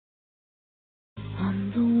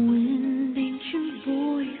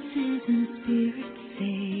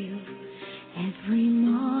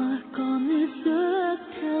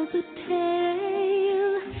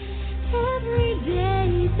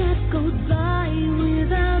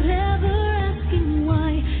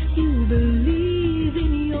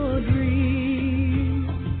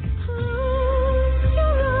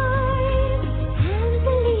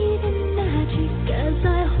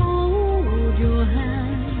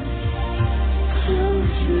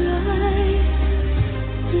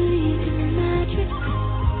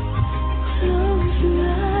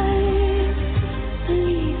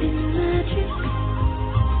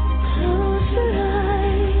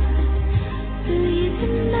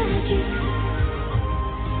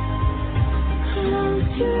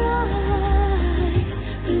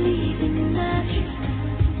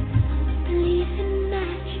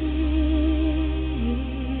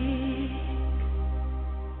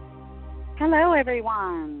Hello,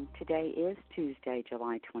 everyone. Today is Tuesday,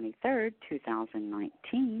 July 23rd,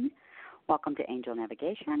 2019. Welcome to Angel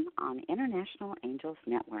Navigation on International Angels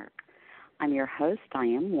Network. I'm your host,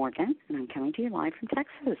 Dianne Morgan, and I'm coming to you live from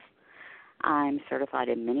Texas. I'm certified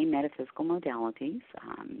in many metaphysical modalities,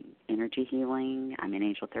 energy healing. I'm an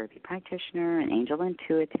angel therapy practitioner, an angel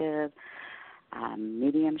intuitive,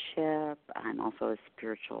 mediumship. I'm also a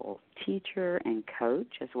spiritual teacher and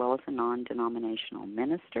coach, as well as a non-denominational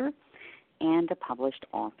minister and a published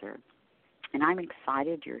author. And I'm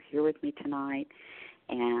excited you're here with me tonight.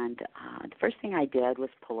 And the first thing I did was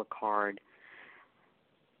pull a card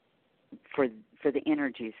for the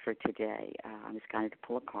energies for today. I was guided to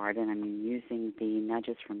pull a card, and I'm using the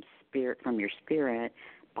Nudges from Your Spirit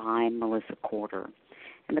by Melissa Corder.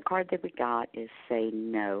 And the card that we got is Say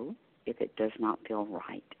No If It Does Not Feel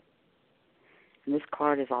Right. And this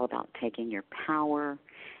card is all about taking your power,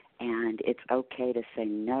 and it's okay to say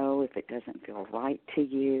no if it doesn't feel right to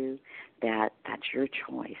you. That's your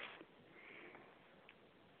choice.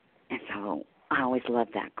 And so I always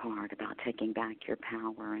love that card about taking back your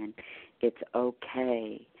power, and it's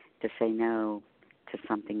okay to say no to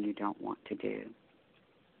something you don't want to do.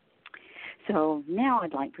 So now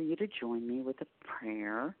I'd like for you to join me with a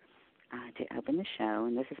prayer to open the show,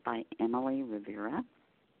 and this is by Emily Rivera.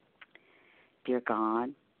 Dear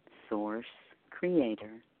God, Source,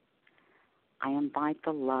 Creator, I invite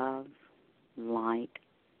the love, light,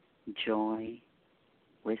 joy,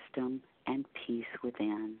 wisdom, and peace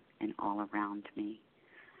within and all around me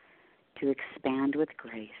to expand with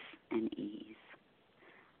grace and ease.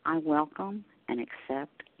 I welcome and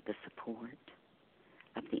accept the support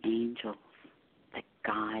of the angels that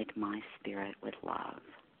guide my spirit with love.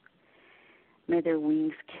 May their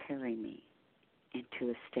wings carry me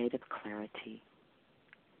into a state of clarity,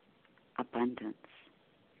 abundance,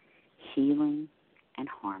 healing, and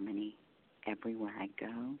harmony everywhere I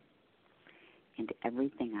go, in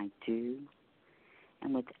everything I do,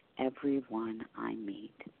 and with everyone I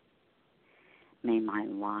meet. May my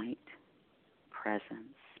light,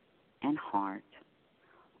 presence, and heart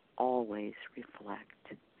always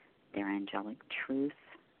reflect their angelic truth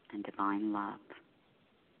and divine love.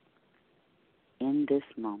 In this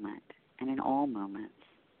moment and in all moments,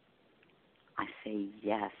 I say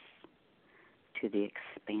yes to the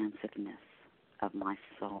expansiveness of my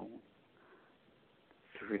soul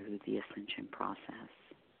through the ascension process.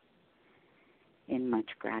 In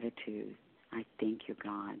much gratitude, I thank you,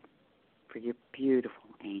 God, for your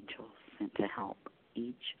beautiful angels sent to help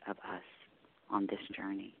each of us on this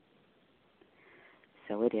journey.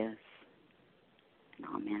 So it is, and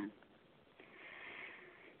amen.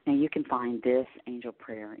 Now, you can find this angel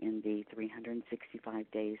prayer in the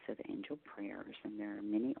 365 Days of Angel Prayers, and there are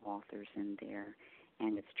many authors in there,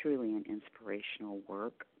 and it's truly an inspirational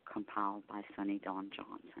work compiled by Sunny Dawn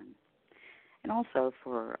Johnson. And also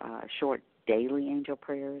for short daily angel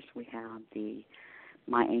prayers, we have the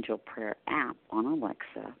My Angel Prayer app on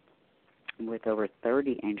Alexa with over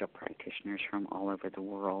 30 angel practitioners from all over the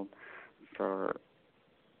world for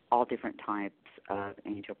all different types of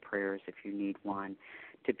angel prayers if you need one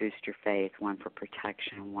to boost your faith, one for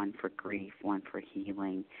protection, one for grief, one for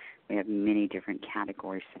healing. We have many different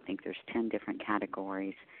categories. I think there's 10 different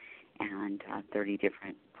categories and 30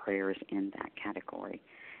 different prayers in that category.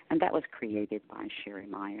 And that was created by Sherry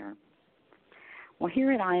Meyer. Well,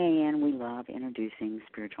 here at IAN, we love introducing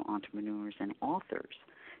spiritual entrepreneurs and authors.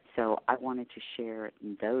 So I wanted to share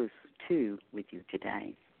those two with you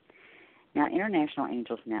today. Now, International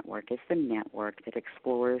Angels Network is the network that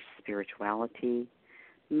explores spirituality,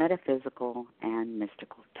 metaphysical, and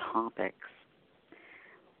mystical topics.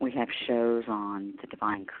 We have shows on the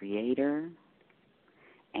Divine Creator,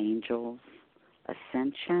 angels,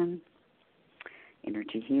 ascension,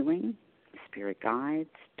 energy healing, spirit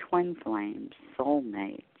guides, twin flames,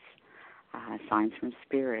 soulmates, signs from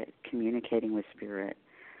spirit, communicating with spirit.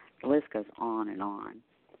 The list goes on and on.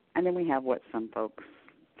 And then we have what some folks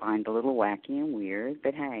find a little wacky and weird,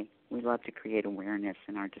 but hey, we love to create awareness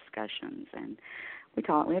in our discussions. And we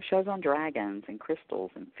have shows on dragons and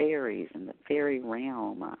crystals and fairies and the fairy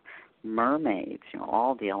realm, mermaids,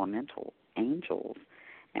 all the elemental angels.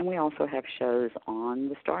 And we also have shows on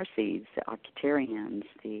the starseeds, the Occultarians,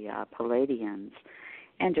 the Palladians,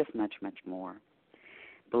 and just much, much more.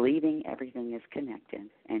 Believing everything is connected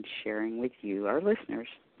and sharing with you, our listeners,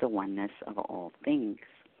 the oneness of all things.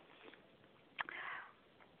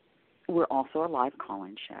 We're also a live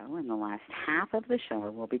call-in show. In the last half of the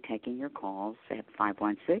show, we'll be taking your calls at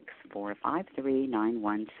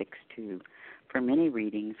 516-453-9162 for many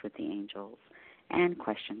readings with the angels and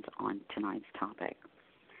questions on tonight's topic.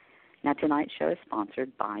 Now, tonight's show is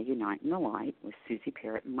sponsored by Unite in the Light with Susie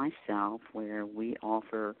Parrott and myself, where we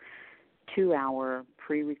offer 2-hour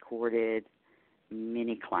pre-recorded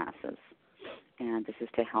mini classes. And this is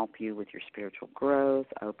to help you with your spiritual growth,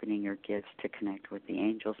 opening your gifts to connect with the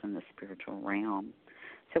angels in the spiritual realm.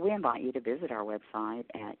 So we invite you to visit our website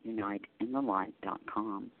at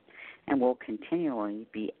uniteinthelight.com. And we'll continually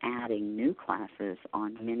be adding new classes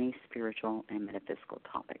on many spiritual and metaphysical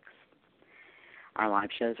topics. Our live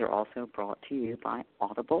shows are also brought to you by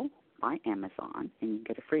Audible by Amazon, and you can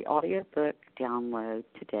get a free audiobook download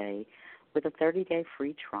today with a 30-day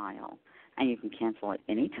free trial. And you can cancel at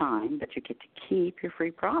any time, but you get to keep your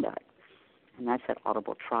free product. And that's at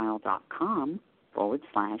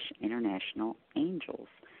audibletrial.com/international angels.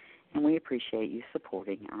 And we appreciate you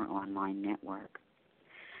supporting our online network.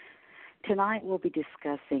 Tonight we'll be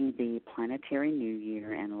discussing the Planetary New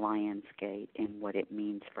Year and Lionsgate and what it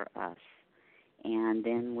means for us. And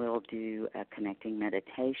then we'll do a connecting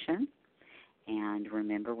meditation. And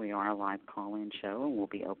remember, we are a live call-in show, and we'll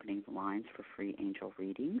be opening the lines for free angel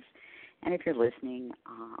readings. And if you're listening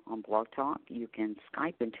on Blog Talk, you can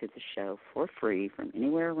Skype into the show for free from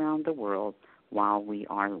anywhere around the world while we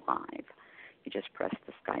are live. You just press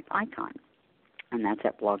the Skype icon, and that's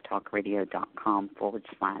at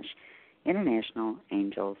blogtalkradio.com/International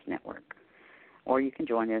Angels Network. Or you can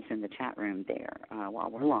join us in the chat room there.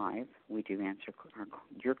 While we're live, we do answer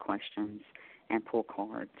your questions and pull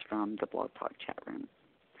cards from the Blog Talk chat room.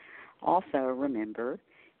 Also, remember,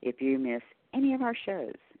 if you miss any of our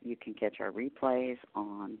shows, you can catch our replays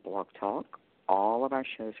on Blog Talk. All of our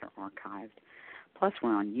shows are archived. Plus,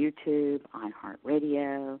 we're on YouTube,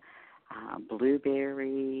 iHeartRadio,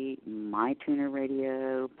 Blueberry, MyTuner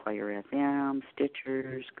Radio, Player FM,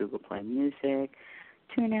 Stitchers, Google Play Music,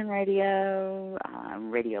 TuneIn Radio,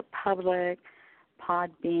 Radio Public,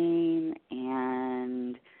 Podbean,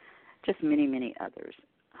 and just many, many others.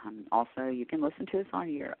 Also, you can listen to us on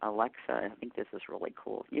your Alexa. I think this is really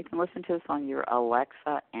cool. You can listen to us on your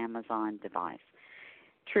Alexa Amazon device.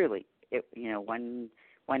 Truly,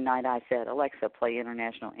 one night I said, Alexa, play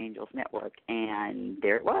International Angels Network, and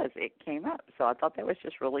there it was. It came up. So I thought that was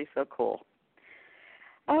just really so cool.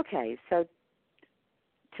 Okay, so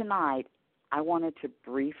tonight I wanted to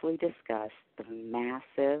briefly discuss the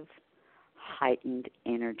massive heightened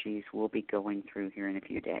energies we'll be going through here in a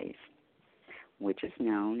few days, which is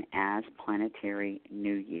known as Planetary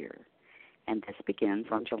New Year. And this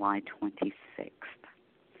begins on July 26th.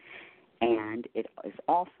 And it is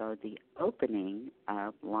also the opening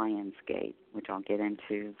of Lionsgate, which I'll get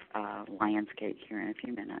into Lionsgate here in a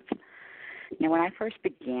few minutes. Now, when I first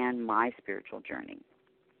began my spiritual journey,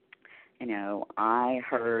 I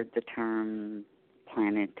heard the term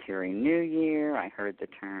Planetary New Year, I heard the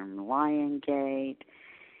term Lionsgate,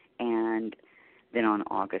 and then on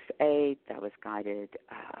August 8th, I was guided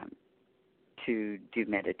to do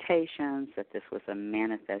meditations, that this was a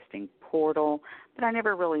manifesting portal, but I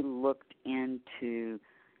never really looked into,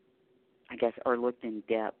 or looked in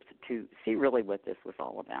depth to see really what this was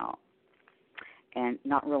all about. And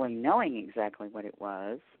not really knowing exactly what it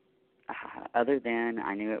was, other than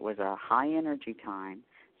I knew it was a high energy time,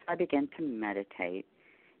 so I began to meditate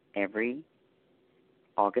every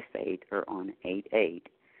August 8th or on 8/8.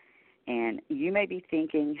 And you may be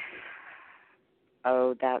thinking,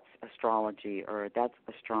 oh, that's astrology or that's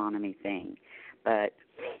astronomy thing. But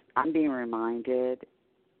I'm being reminded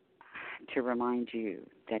to remind you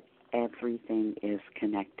that everything is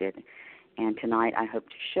connected. And tonight I hope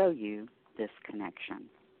to show you this connection.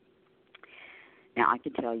 Now, I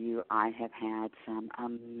can tell you I have had some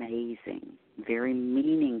amazing, very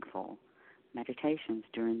meaningful meditations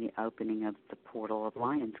during the opening of the portal of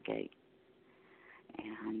Lionsgate.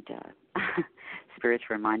 And Spirit's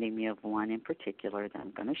reminding me of one in particular that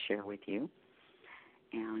I'm going to share with you.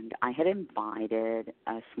 And I had invited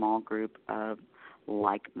a small group of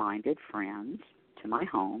like-minded friends to my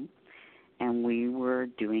home, and we were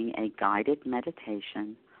doing a guided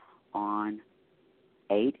meditation on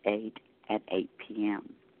 8/8 at 8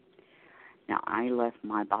 p.m. Now, I left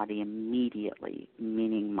my body immediately,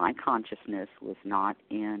 meaning my consciousness was not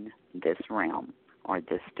in this realm or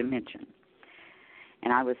this dimension.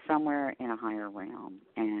 And I was somewhere in a higher realm,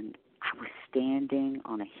 and I was standing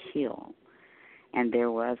on a hill, and there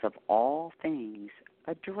was, of all things,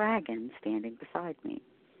 a dragon standing beside me.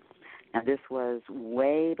 Now, this was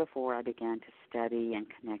way before I began to study and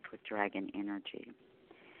connect with dragon energy.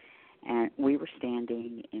 And we were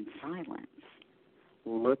standing in silence,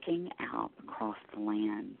 looking out across the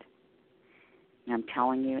land. And I'm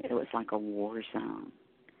telling you, it was like a war zone.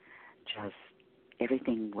 Just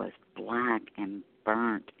everything was black and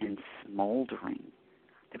burnt and smoldering,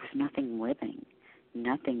 There was nothing living,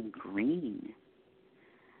 nothing green,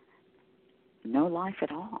 no life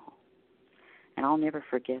at all. And I'll never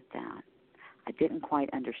forget that. I didn't quite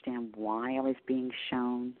understand why I was being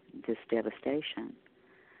shown this devastation.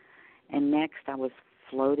 And next I was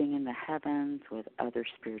floating in the heavens with other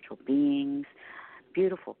spiritual beings,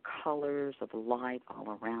 beautiful colors of light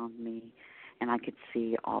all around me, and I could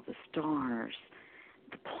see all the stars,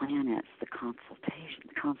 the planets, the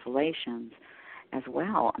constellations as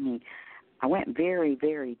well. I mean, I went very,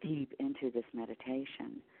 very deep into this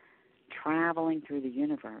meditation, traveling through the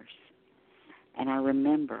universe. And I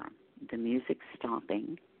remember the music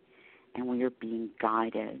stopping, and we were being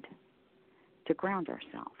guided to ground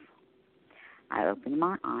ourselves. I opened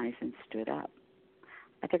my eyes and stood up.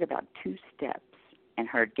 I took about 2 steps and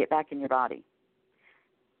heard, "Get back in your body."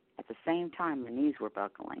 At the same time, my knees were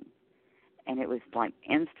buckling. And it was like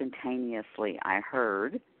instantaneously I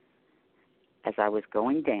heard, as I was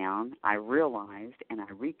going down, I realized and I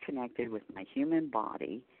reconnected with my human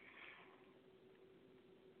body.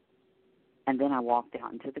 And then I walked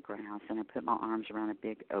out into the grass and I put my arms around a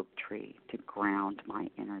big oak tree to ground my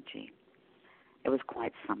energy. It was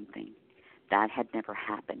quite something. That had never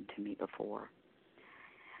happened to me before.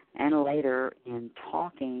 And later, in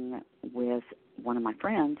talking with one of my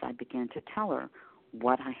friends, I began to tell her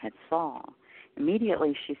what I had saw.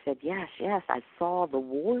 Immediately she said, yes, I saw the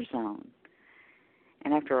war zone.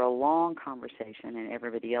 And after a long conversation and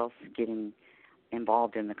everybody else getting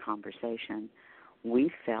involved in the conversation, we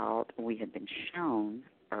felt we had been shown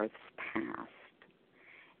Earth's past,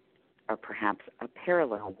 or perhaps a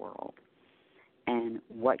parallel world, and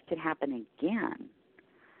what could happen again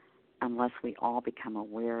unless we all become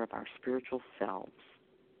aware of our spiritual selves.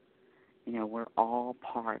 You know, we're all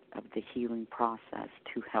part of the healing process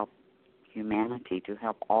to help humanity, to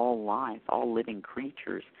help all life, all living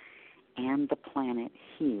creatures, and the planet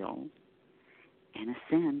heal and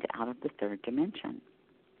ascend out of the 3rd dimension.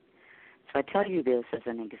 So I tell you this as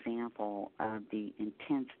an example of the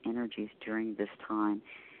intense energies during this time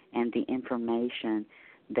and the information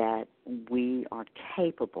that we are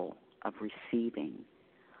capable of receiving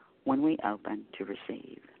when we open to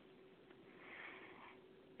receive.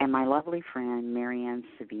 And my lovely friend, Marianne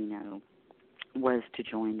Savino, was to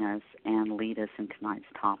join us and lead us in tonight's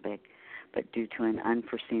topic, but due to an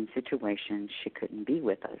unforeseen situation, she couldn't be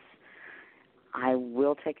with us. I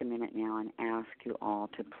will take a minute now and ask you all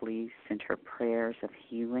to please send her prayers of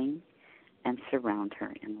healing and surround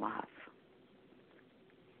her in love.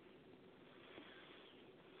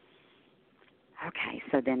 Okay,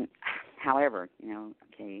 so then, however,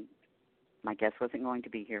 my guest wasn't going to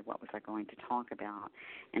be here. What was I going to talk about?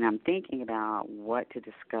 And I'm thinking about what to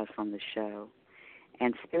discuss on the show.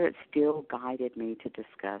 And Spirit still guided me to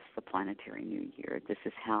discuss the planetary new year. This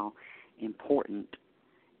is how important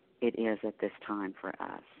it is at this time for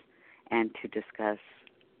us, and to discuss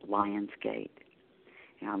Lionsgate.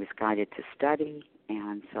 I was guided to study,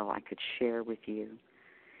 and so I could share with you.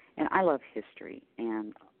 And I love history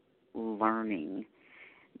and learning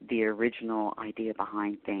the original idea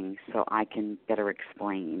behind things so I can better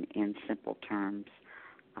explain in simple terms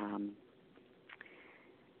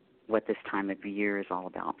what this time of year is all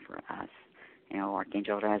about for us.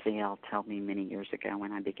 Archangel Raziel told me many years ago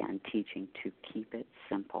when I began teaching to keep it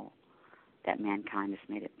simple, that mankind has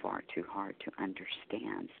made it far too hard to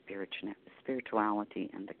understand spirituality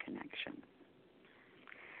and the connection.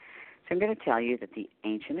 So I'm going to tell you that the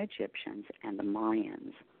ancient Egyptians and the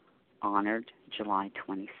Mayans honored July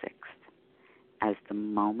 26th as the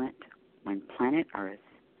moment when planet Earth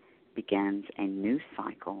begins a new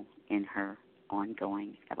cycle in her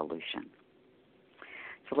ongoing evolution.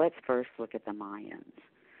 So let's first look at the Mayans.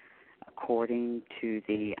 According to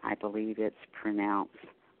I believe it's pronounced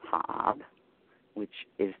Ha'ab, which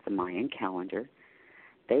is the Mayan calendar,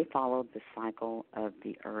 they followed the cycle of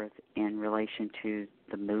the Earth in relation to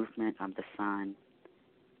the movement of the sun.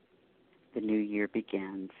 The new year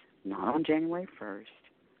begins not on January 1st,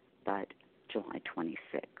 but July 26th.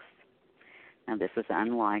 Now, this is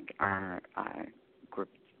unlike our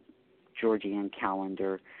Georgian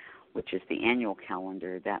calendar, which is the annual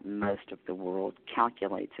calendar that most of the world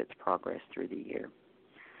calculates its progress through the year.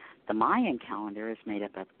 The Mayan calendar is made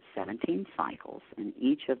up of 17 cycles, and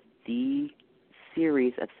each of the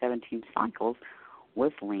series of 17 cycles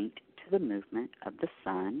was linked to the movement of the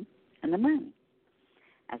sun and the moon,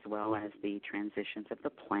 as well as the transitions of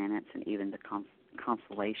the planets and even the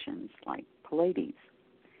constellations like Pleiades.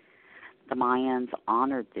 The Mayans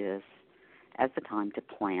honored this as the time to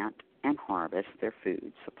plant and harvest their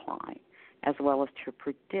food supply, as well as to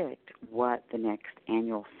predict what the next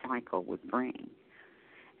annual cycle would bring.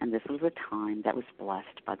 and this was a time that was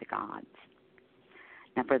blessed by the gods.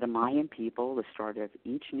 Now, for the Mayan people, the start of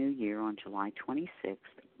each new year on July 26th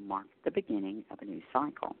marked the beginning of a new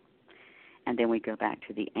cycle. And then we go back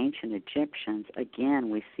to the ancient Egyptians. Again,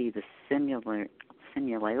 we see the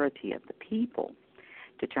similarity of the people,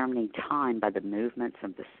 determining time by the movements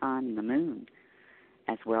of the sun and the moon,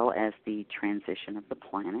 as well as the transition of the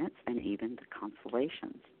planets and even the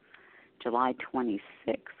constellations. July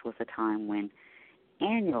 26th was a time when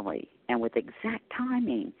annually and with exact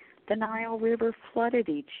timing, the Nile River flooded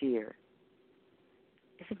each year.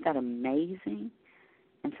 Isn't that amazing?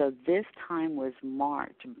 And so this time was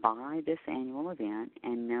marked by this annual event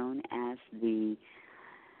and known as the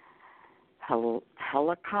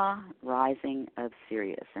Helika Rising of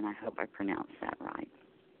Sirius, and I hope I pronounced that right.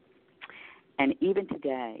 And even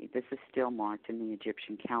today, this is still marked in the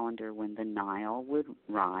Egyptian calendar when the Nile would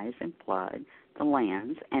rise and flood the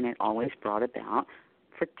lands, and it always brought about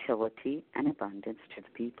fertility and abundance to the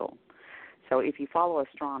people. So if you follow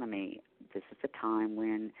astronomy, this is the time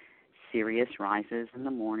when Sirius rises in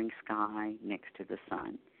the morning sky next to the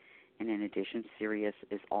sun. And in addition, Sirius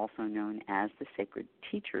is also known as the sacred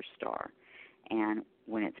teacher star. And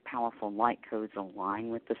when its powerful light codes align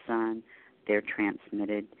with the sun, they're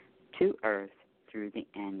transmitted to Earth through the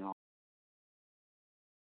annual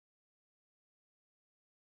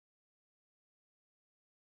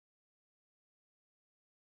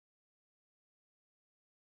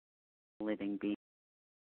living being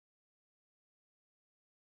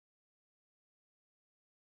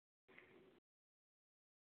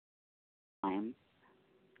time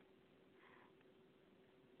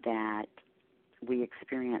that we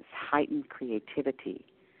experience heightened creativity,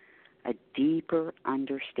 a deeper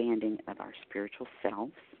understanding of our spiritual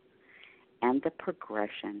selves, and the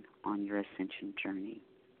progression on your ascension journey.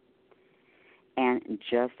 And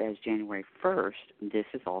just as January 1st, this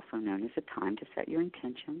is also known as a time to set your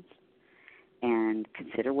intentions and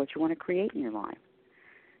consider what you want to create in your life.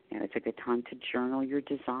 You know, it's a good time to journal your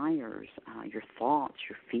desires, your thoughts,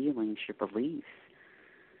 your feelings, your beliefs.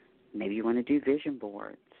 Maybe you want to do vision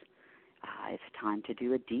boards. It's time to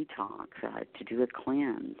do a detox, to do a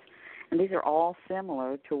cleanse. And these are all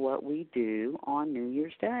similar to what we do on New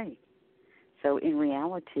Year's Day. So in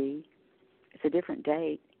reality, it's a different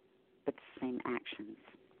date, but the same actions.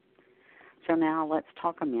 So now let's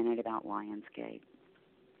talk a minute about Lionsgate.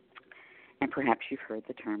 And perhaps you've heard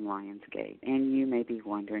the term Lionsgate, and you may be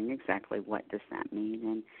wondering exactly what does that mean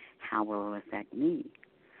and how will it affect me.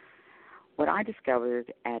 What I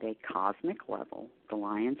discovered at a cosmic level, the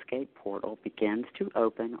Lionsgate portal begins to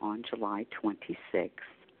open on July 26th,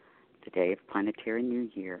 the day of Planetary New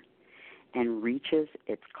Year, and reaches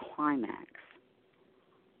its climax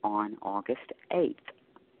on August 8th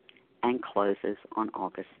and closes on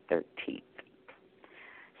August 13th.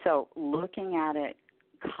 So looking at it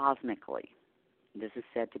cosmically, this is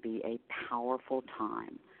said to be a powerful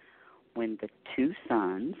time when the two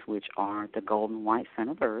suns, which are the golden white sun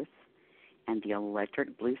of Earth and the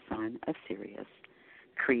electric blue sun of Sirius,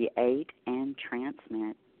 create and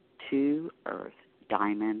transmit to Earth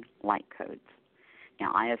diamond light codes.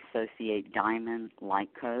 Now, I associate diamond light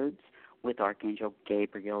codes with Archangel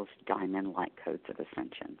Gabriel's diamond light codes of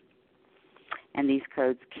ascension. And these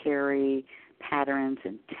codes carry patterns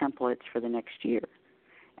and templates for the next year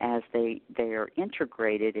as they are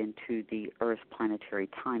integrated into the Earth planetary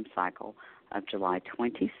time cycle of July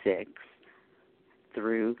 26th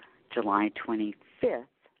through July 25th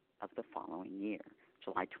of the following year.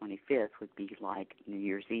 July 25th would be like New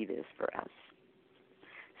Year's Eve is for us.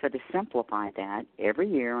 So to simplify that, every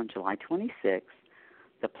year on July 26th,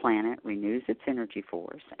 the planet renews its energy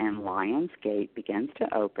force and Lionsgate begins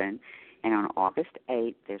to open. And on August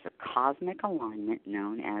 8th, there's a cosmic alignment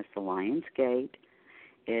known as the Lion's Gate.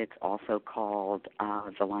 It's also called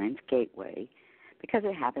the Lion's Gateway because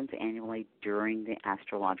it happens annually during the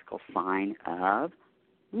astrological sign of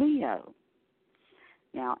Leo.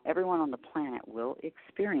 Now, everyone on the planet will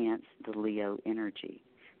experience the Leo energy,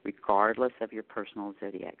 regardless of your personal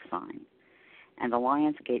zodiac sign. And the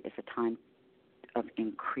Lion's Gate is a time of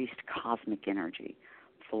increased cosmic energy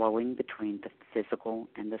flowing between the physical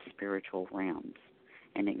and the spiritual realms.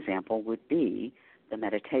 An example would be the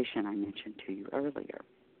meditation I mentioned to you earlier.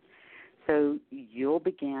 So you'll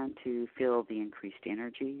begin to feel the increased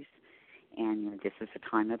energies, and this is a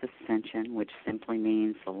time of ascension, which simply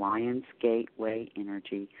means the Lion's Gateway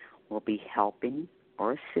energy will be helping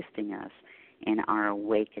or assisting us in our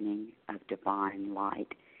awakening of divine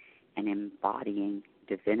light and embodying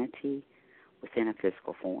divinity within a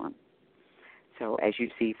physical form. So as you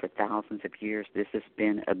see, for thousands of years, this has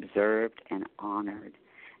been observed and honored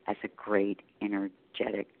as a great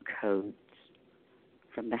energetic codes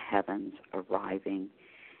from the heavens arriving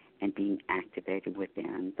and being activated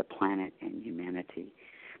within the planet and humanity,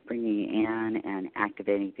 bringing in and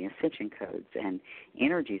activating the ascension codes and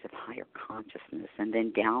energies of higher consciousness, and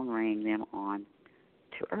then downraying them on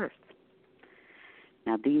to Earth.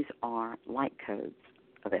 Now, these are light codes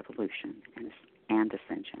of evolution and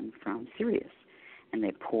ascension from Sirius, and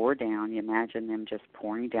they pour down. You imagine them just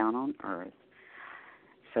pouring down on Earth.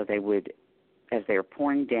 So they would, as they're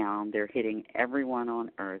pouring down, they're hitting everyone on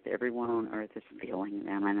Earth. Everyone on Earth is feeling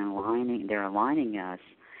them and they're aligning us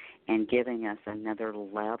and giving us another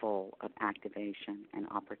level of activation and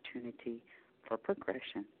opportunity for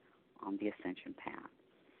progression on the ascension path.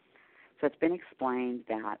 So it's been explained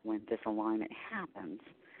that when this alignment happens,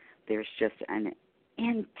 there's just an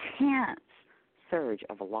intense surge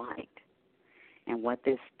of light. And what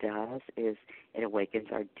this does is it awakens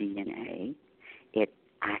our DNA, it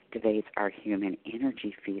activates our human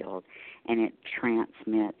energy field, and it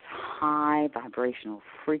transmits high vibrational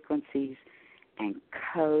frequencies and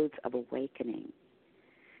codes of awakening.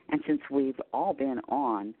 And since we've all been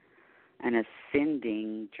on an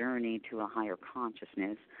ascending journey to a higher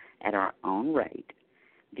consciousness at our own rate,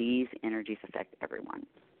 these energies affect everyone.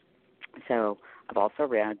 So I've also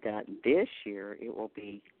read that this year it will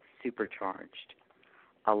be supercharged.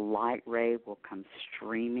 A light ray will come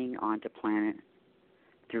streaming onto planet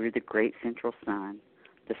through the great central sun,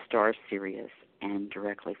 the star Sirius, and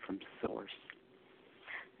directly from source.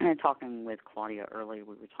 And in talking with Claudia earlier,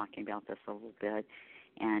 we were talking about this a little bit,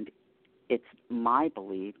 and it's my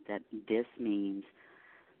belief that this means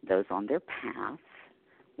those on their path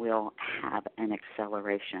will have an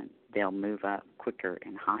acceleration. They'll move up quicker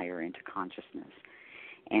and higher into consciousness.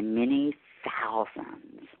 And many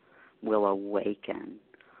thousands will awaken,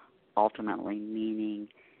 ultimately meaning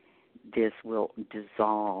this will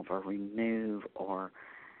dissolve or remove or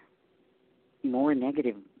more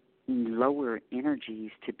negative, lower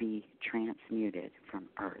energies to be transmuted from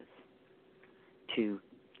Earth to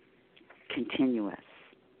continue us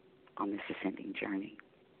on this ascending journey.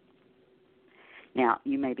 Now,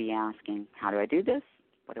 you may be asking, how do I do this?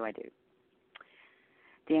 What do I do?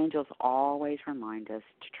 The angels always remind us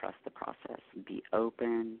to trust the process, be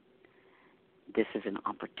open. This is an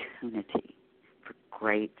opportunity for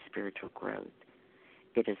great spiritual growth.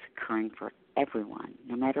 It is occurring for everyone,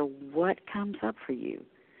 no matter what comes up for you.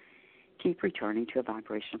 Keep returning to a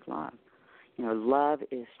vibration of love. You know, love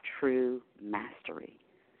is true mastery.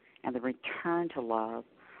 And the return to love,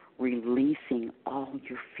 releasing all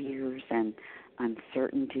your fears and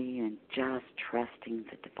uncertainty and just trusting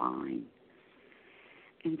the divine.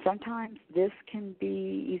 And sometimes this can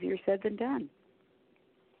be easier said than done.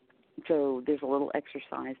 So there's a little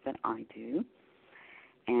exercise that I do.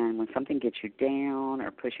 And when something gets you down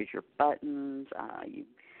or pushes your buttons, you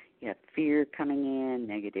have fear coming in,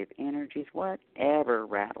 negative energies, whatever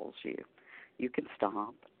rattles you, you can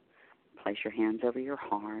stop, place your hands over your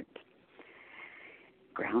heart,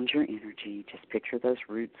 ground your energy. Just picture those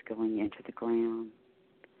roots going into the ground.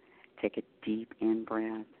 Take a deep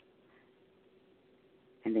in-breath.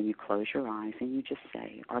 And then you close your eyes and you just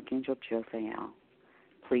say, Archangel Jophiel,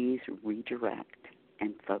 please redirect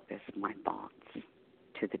and focus my thoughts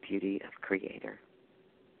to the beauty of Creator.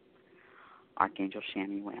 Archangel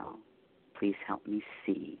Chamuel, please help me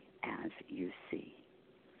see as you see.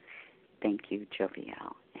 Thank you,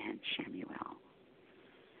 Jophiel and Chamuel.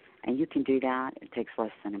 And you can do that. It takes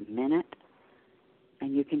less than a minute.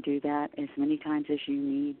 And you can do that as many times as you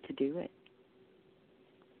need to do it.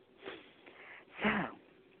 So,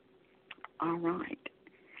 all right.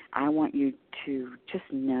 I want you to just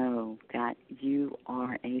know that you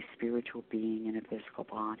are a spiritual being in a physical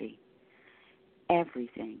body.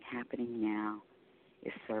 Everything happening now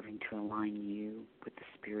is serving to align you with the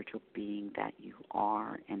spiritual being that you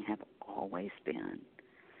are and have always been.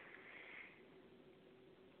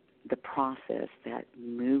 The process that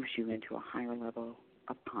moves you into a higher level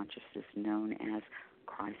of consciousness known as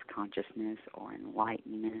Christ consciousness or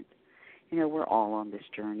enlightenment. You know, we're all on this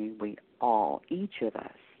journey. Each of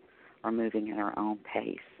us are moving at our own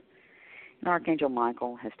pace. And Archangel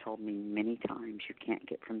Michael has told me many times you can't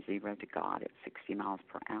get from 0 to God at 60 miles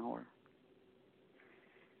per hour.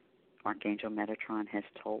 Archangel Metatron has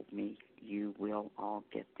told me you will all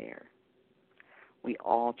get there. We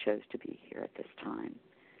all chose to be here at this time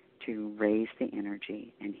to raise the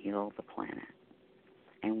energy and heal the planet.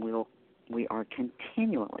 And we are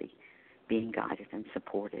continually being guided and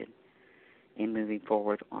supported in moving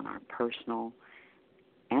forward on our personal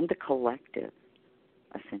and the collective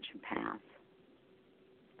ascension path.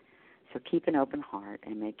 So keep an open heart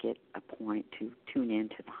and make it a point to tune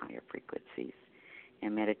into the higher frequencies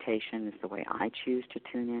And meditation is the way I choose to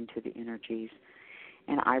tune into the energies.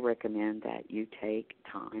 And I recommend that you take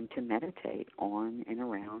time to meditate on and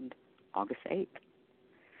around August 8th.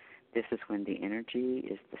 This is when the energy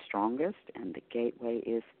is the strongest and the gateway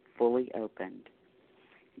is fully opened.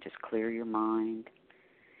 Just clear your mind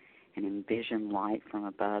and envision light from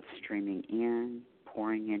above streaming in,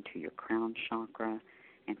 pouring into your crown chakra,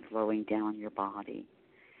 and flowing down your body,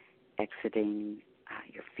 exiting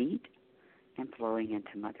your feet and flowing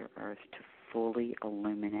into Mother Earth to fully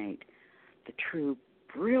illuminate the true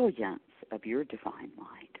brilliance of your divine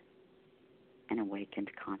light and awakened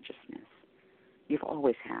consciousness. You've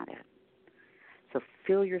always had it. So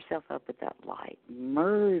fill yourself up with that light.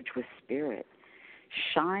 Merge with Spirit,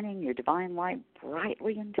 shining your divine light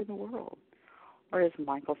brightly into the world. Or as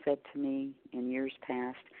Michael said to me in years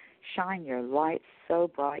past, shine your light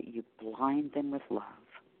so bright you blind them with love.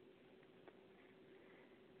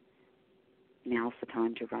 Now's the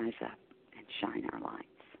time to rise up and shine our lights.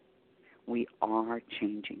 We are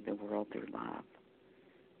changing the world through love.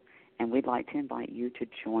 And we'd like to invite you to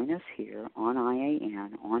join us here on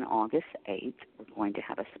IAN on August 8th. We're going to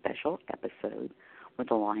have a special episode with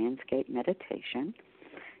the Lionsgate meditation,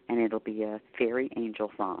 and it'll be a fairy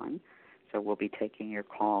angel-thon. So we'll be taking your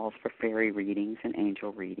calls for fairy readings and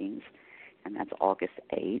angel readings, and that's August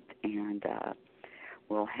 8th. And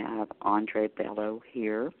we'll have Andre Bello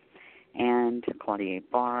here, and Claudia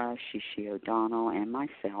Barra, Shishi O'Donnell, and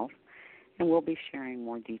myself, and we'll be sharing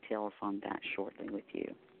more details on that shortly with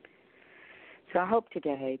you. So I hope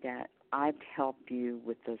today that I've helped you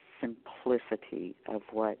with the simplicity of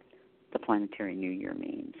what the Planetary New Year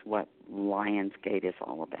means, what Lionsgate is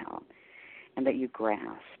all about, and that you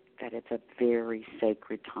grasp that it's a very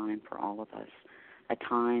sacred time for all of us, a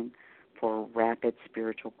time for rapid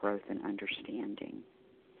spiritual growth and understanding.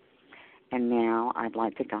 And now I'd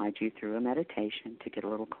like to guide you through a meditation to get a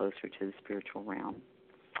little closer to the spiritual realm.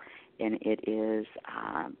 And it is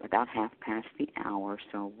about half past the hour,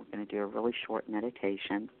 so we're going to do a really short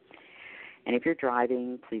meditation. And if you're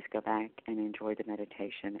driving, please go back and enjoy the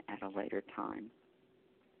meditation at a later time.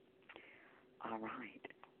 All right.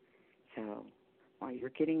 So while you're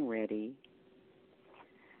getting ready,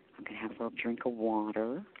 I'm going to have a little drink of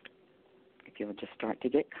water. If you'll just start to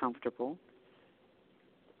get comfortable.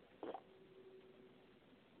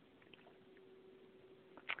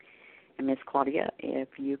 And Miss Claudia, if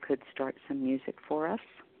you could start some music for us.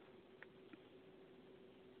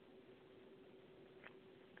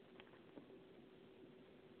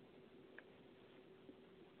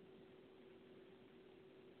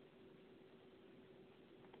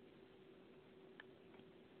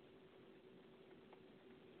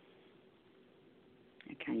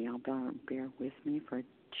 Okay, y'all bear with me for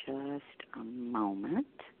just a moment,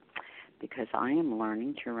 because I am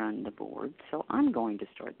learning to run the board, so I'm going to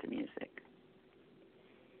start the music.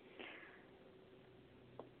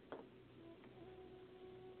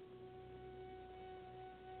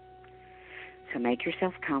 So make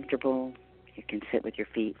yourself comfortable. You can sit with your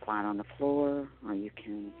feet flat on the floor, or you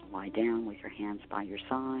can lie down with your hands by your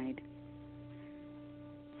side.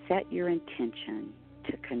 Set your intention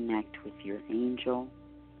to connect with your angel.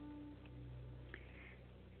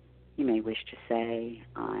 You may wish to say,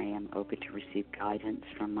 I am open to receive guidance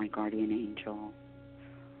from my guardian angel,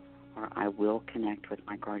 or I will connect with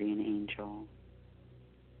my guardian angel,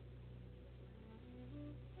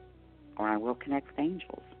 or I will connect with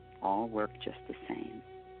angels. All work just the same.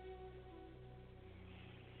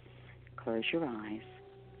 Close your eyes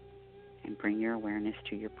and bring your awareness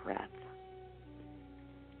to your breath.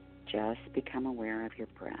 Just become aware of your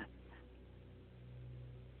breath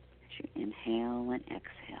as you inhale and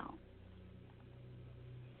exhale.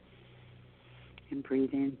 And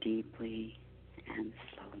breathe in deeply and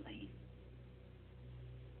slowly.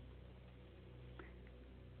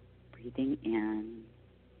 Breathing in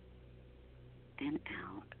and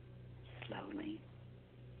out slowly.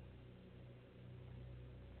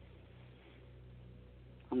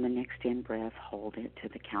 On the next in-breath, hold it to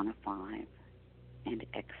the count of 5 and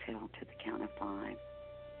exhale to the count of 5.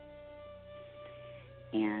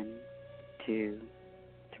 In, 2,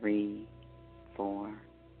 3, 4,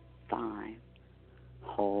 5.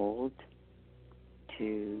 Hold,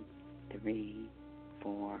 2, 3,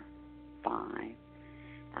 4, 5.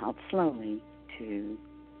 Out slowly, 2,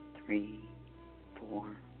 3,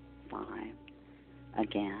 4, 5.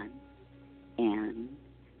 Again, in,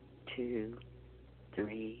 2,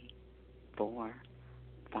 3, 4,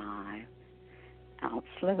 5. Out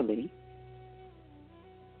slowly,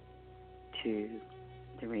 2,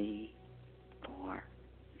 3, 4,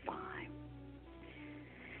 5.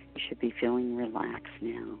 You should be feeling relaxed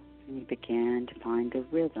now. And you begin to find the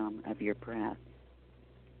rhythm of your breath.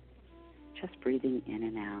 Just breathing in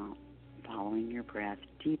and out, following your breath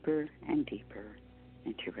deeper and deeper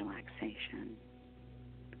into relaxation.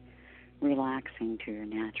 Relaxing to your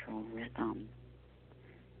natural rhythm,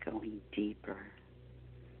 going deeper.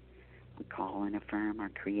 We call and affirm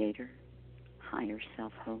our Creator, higher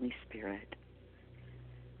self, Holy Spirit,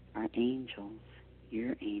 our angels,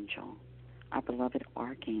 your angel, our beloved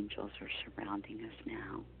archangels are surrounding us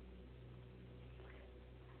now.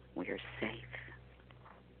 We are safe.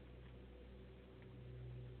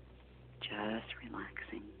 Just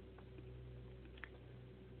relaxing.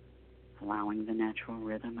 Allowing the natural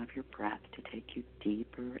rhythm of your breath to take you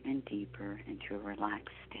deeper and deeper into a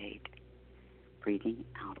relaxed state. Breathing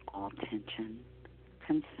out all tension,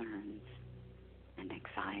 concerns, and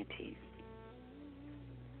anxieties.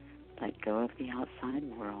 Let go of the outside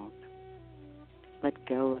world. Let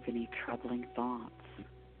go of any troubling thoughts.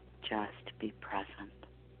 Just be present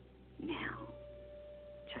now.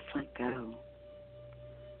 Just let go.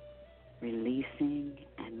 Releasing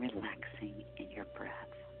and relaxing in your breath.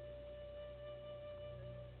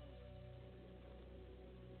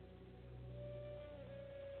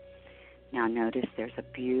 Now notice there's a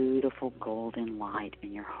beautiful golden light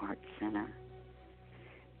in your heart center.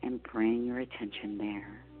 And bring your attention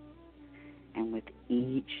there. And with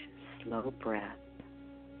each slow breath,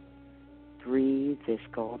 breathe this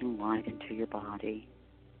golden light into your body.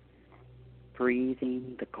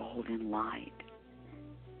 Breathing the golden light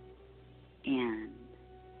in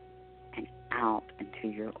and out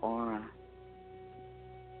into your aura.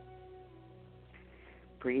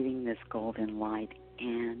 Breathing this golden light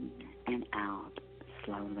in and out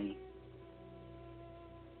slowly.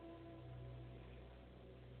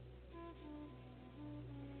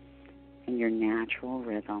 In your natural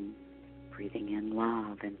rhythm, breathing in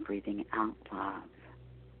love and breathing out love.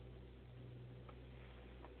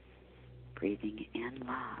 Breathing in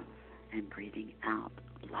love and breathing out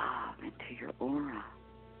love into your aura.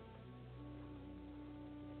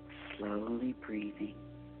 Slowly breathing.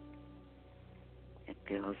 It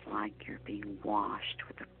feels like you're being washed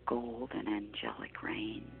with a golden angelic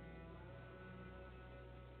rain.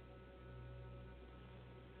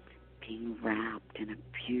 Being wrapped in a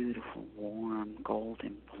beautiful, warm,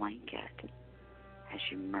 golden blanket as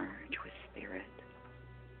you merge with Spirit.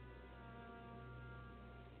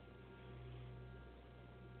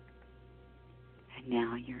 And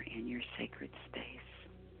now you're in your sacred space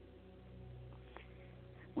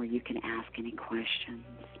where you can ask any questions,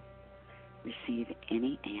 receive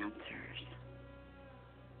any answers,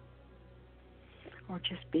 or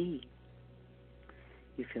just be.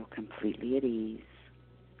 You feel completely at ease,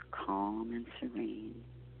 calm and serene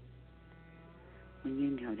when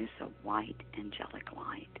you notice a white angelic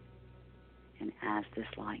light. And as this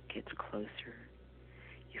light gets closer,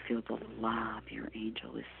 you feel the love your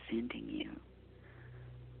angel is sending you.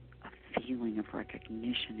 A feeling of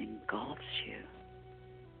recognition engulfs you.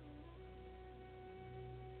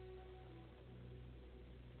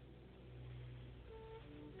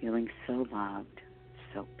 Feeling so loved,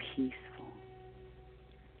 so peaceful,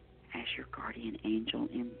 as your guardian angel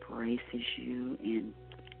embraces you in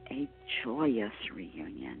a joyous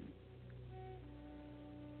reunion.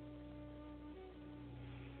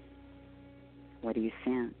 What do you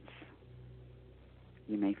sense?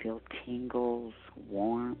 You may feel tingles,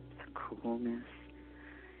 warmth, coolness.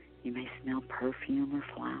 You may smell perfume or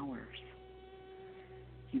flowers.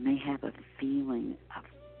 You may have a feeling of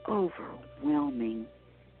overwhelming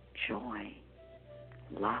joy,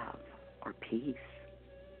 love, or peace.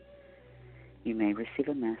 You may receive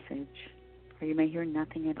a message, or you may hear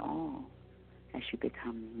nothing at all as you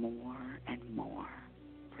become more and more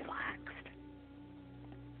relaxed.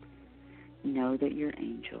 Know that your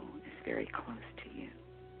angel is very close to you,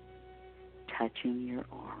 touching your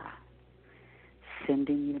aura,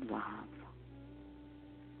 sending you love.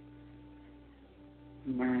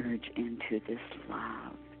 Merge into this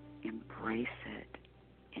love, embrace it,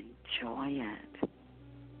 enjoy it.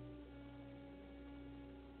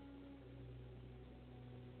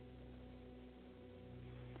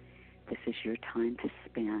 This is your time to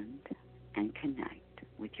spend and connect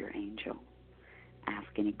with your angel. Ask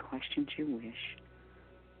any questions you wish,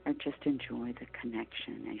 or just enjoy the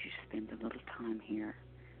connection as you spend a little time here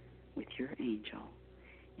with your angel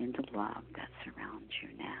in the love that surrounds you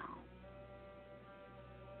now.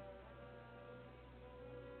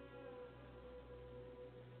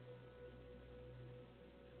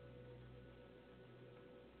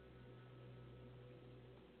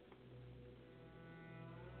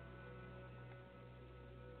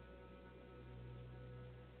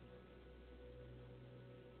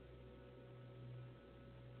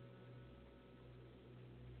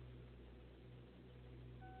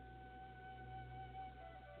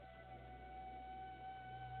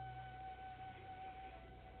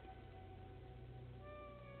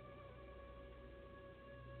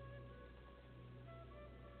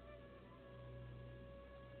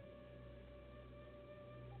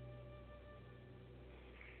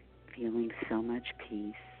 feeling so much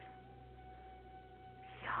peace,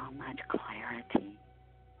 so much clarity,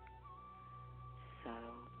 so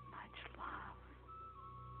much love.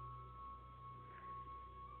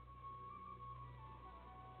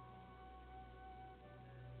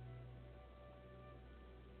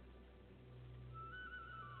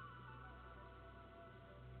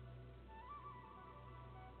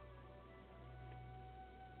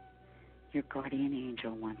 Your guardian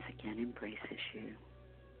angel once again embraces you,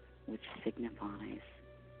 which signifies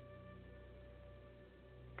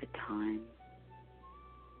the time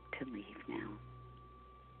to leave now.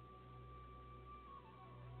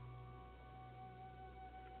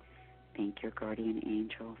 Thank your guardian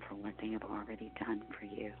angel for what they have already done for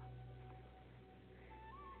you,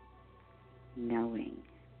 knowing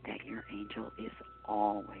that your angel is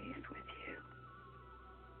always with you.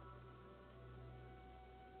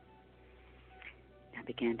 Now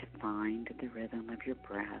begin to find the rhythm of your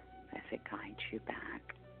breath as it guides you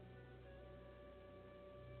back.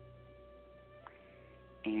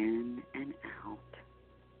 In and out,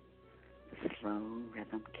 the slow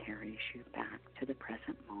rhythm carries you back to the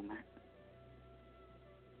present moment,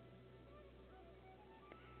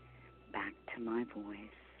 back to my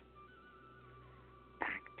voice,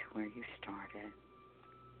 back to where you started,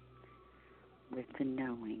 with the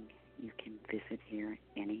knowing you can visit here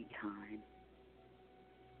any time.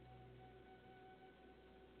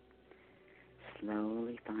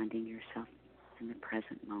 Slowly finding yourself in the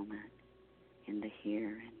present moment, in the here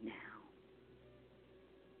and now.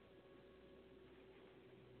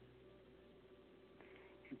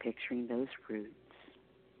 And picturing those roots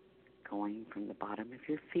going from the bottom of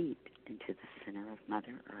your feet into the center of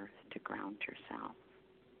Mother Earth to ground yourself.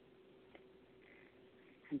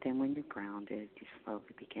 And then when you're grounded, you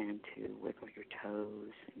slowly begin to wiggle your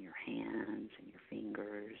toes and your hands and your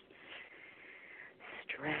fingers.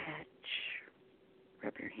 Stretch.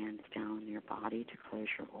 Rub your hands down your body to close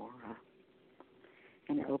your aura.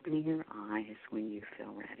 And opening your eyes when you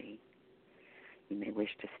feel ready. You may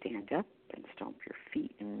wish to stand up and stomp your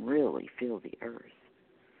feet and really feel the earth.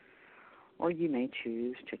 Or you may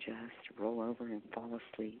choose to just roll over and fall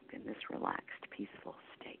asleep in this relaxed, peaceful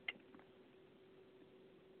state.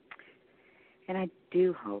 And I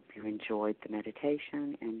do hope you enjoyed the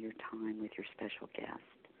meditation and your time with your special guest.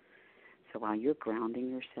 So while you're grounding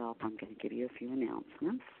yourself, I'm going to give you a few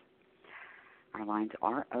announcements. Our lines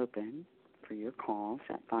are open for your calls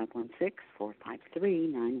at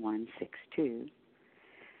 516-453-9162.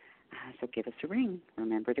 So give us a ring.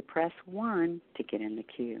 Remember to press 1 to get in the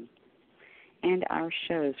queue. And our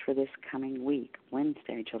shows for this coming week,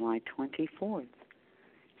 Wednesday, July 24th,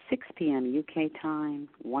 6 p.m. UK time,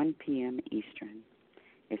 1 p.m. Eastern,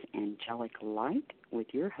 is Angelic Light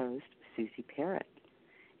with your host, Susie Parrott.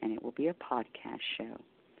 And it will be a podcast show.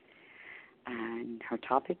 And her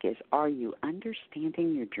topic is, Are You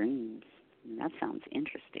Understanding Your Dreams? And that sounds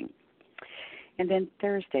interesting. And then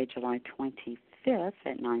Thursday, July 25th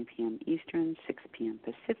at 9 p.m. Eastern, 6 p.m.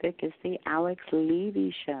 Pacific, is the Alex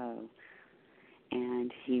Levy Show.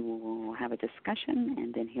 And he will have a discussion,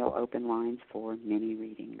 and then he'll open lines for mini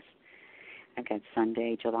readings. I've got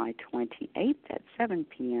Sunday, July 28th at 7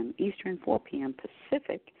 p.m. Eastern, 4 p.m.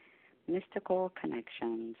 Pacific, Mystical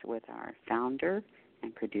Connections with our founder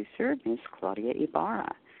and producer, Ms. Claudia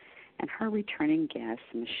Ibarra, and her returning guest,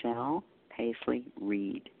 Michelle Paisley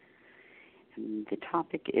Reed. And the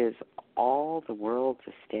topic is All the World's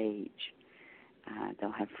a Stage.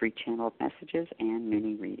 They'll have free channeled messages and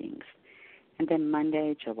mini readings. And then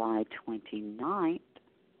Monday, July 29th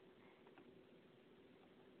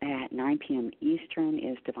at 9 p.m. Eastern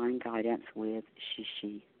is Divine Guidance with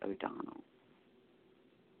Shishi O'Donnell.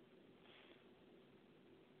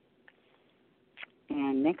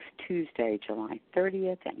 And next Tuesday, July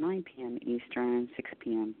 30th at 9 p.m. Eastern, 6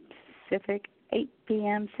 p.m. Pacific, 8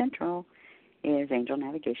 p.m. Central, is Angel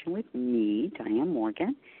Navigation with me, Dianne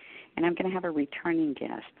Morgan. And I'm going to have a returning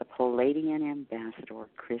guest, the Palladian Ambassador,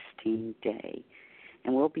 Christine Day.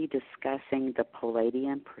 And we'll be discussing the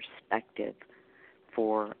Palladian perspective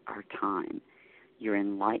for our time, your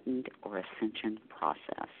enlightened or ascension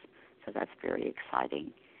process. So that's very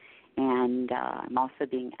exciting. And I'm also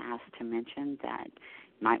being asked to mention that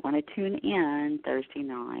you might want to tune in Thursday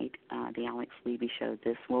night, the Alex Levy Show.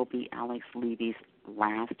 This will be Alex Levy's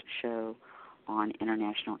last show on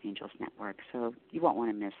International Angels Network, so you won't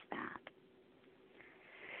want to miss that.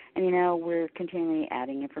 And, we're continually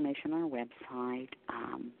adding information on our website.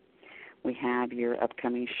 We have your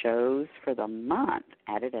upcoming shows for the month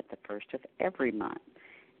added at the first of every month.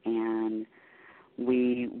 And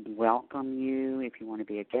We welcome you. If you want to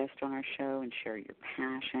be a guest on our show and share your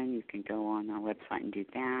passion, you can go on our website and do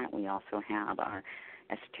that. We also have our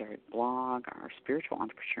esoteric blog, our spiritual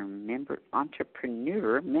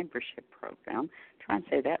entrepreneur membership program. Try and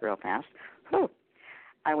say that real fast. Whew.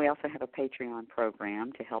 We also have a Patreon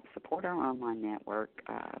program to help support our online network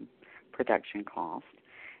production costs.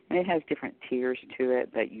 And it has different tiers to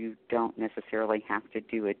it, but you don't necessarily have to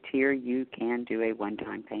do a tier. You can do a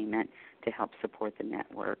one-time payment to help support the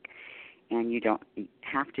network. And you don't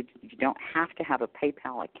have to have a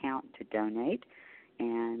PayPal account to donate.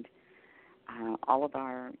 And all of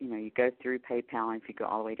our, you go through PayPal, and if you go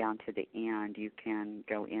all the way down to the end, you can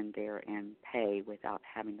go in there and pay without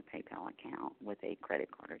having the PayPal account with a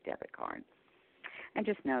credit card or debit card. And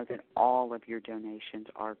just know that all of your donations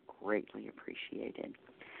are greatly appreciated.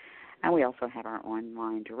 And we also have our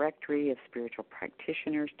online directory of spiritual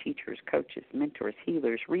practitioners, teachers, coaches, mentors,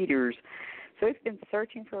 healers, readers. So if you've been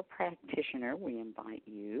searching for a practitioner, we invite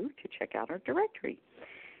you to check out our directory.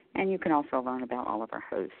 And you can also learn about all of our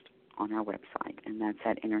hosts on our website, and that's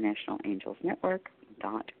at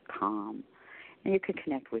internationalangelsnetwork.com. And you can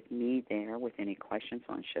connect with me there with any questions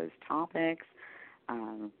on show's topics,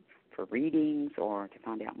 for readings, or to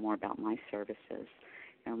find out more about my services.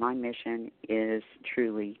 My mission is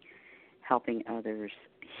truly helping others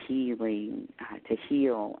to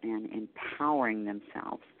heal and empowering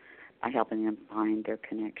themselves by helping them find their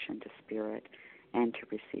connection to spirit and to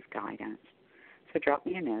receive guidance. So drop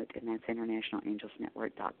me a note, and that's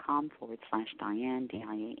internationalangelsnetwork.com/Dianne,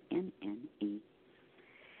 Dianne.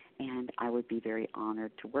 And I would be very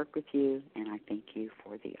honored to work with you, and I thank you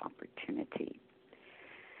for the opportunity.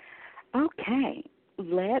 Okay,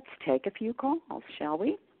 let's take a few calls, shall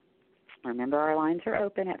we? Remember, our lines are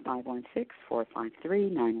open at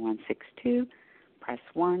 516-453-9162. Press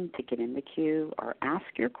 1 to get in the queue or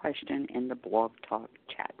ask your question in the Blog Talk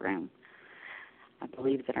chat room. I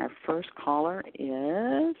believe that our first caller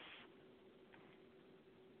is,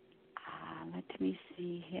 let me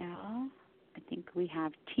see here. I think we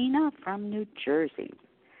have Tina from New Jersey.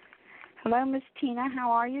 Hello, Miss Tina.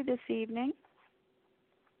 How are you this evening?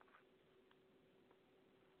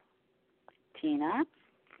 Tina?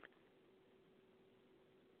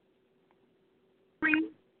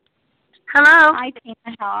 Hello. Hi,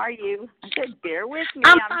 Tina. How are you? I said, bear with me.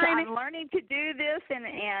 I'm learning to do this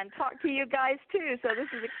and talk to you guys, too. So this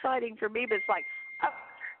is exciting for me, but it's like,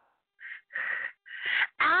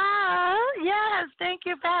 Yes. Thank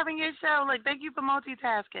you for having your show. Thank you for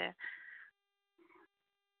multitasking.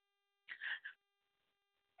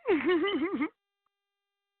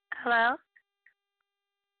 Hello?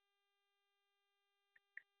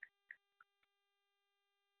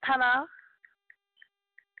 Hello?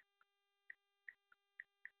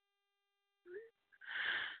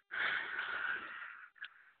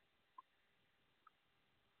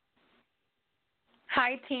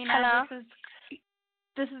 Hi, Tina. Hello?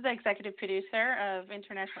 This is the executive producer of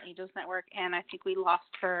International Angels Network, and I think we lost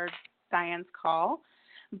her Diane's call.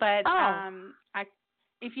 But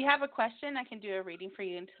if you have a question, I can do a reading for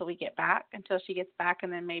you until she gets back,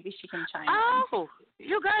 and then maybe she can chime in. Oh,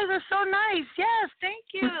 you guys are so nice. Yes, thank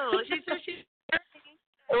you. She said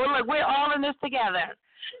look, we're all in this together.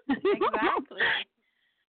 Exactly.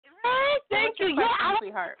 Right? Thank you. Question,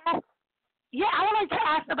 sweetheart. Yeah, I would like to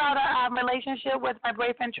ask about a relationship with my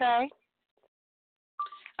boyfriend, Trey.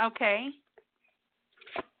 Okay.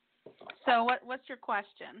 So what's your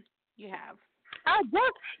question you have?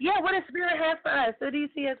 What does Spirit have for us? So do you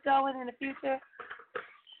see us going in the future?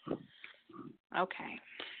 Okay.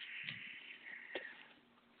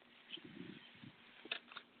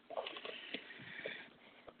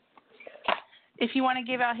 If you want to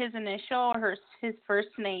give out his initial or his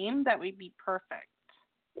first name, that would be perfect.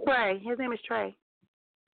 Trey. His name is Trey.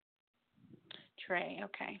 Trey,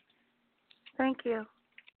 okay. Thank you.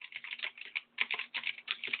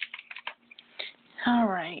 All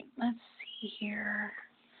right, let's see here.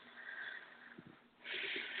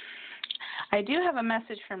 I do have a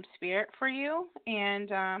message from Spirit for you, and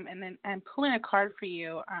then I'm pulling a card for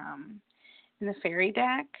you in the fairy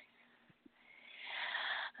deck.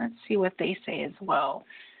 Let's see what they say as well,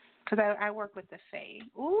 because I work with the Fae.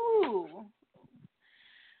 Ooh.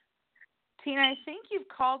 Tina, I think you've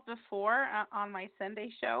called before on my Sunday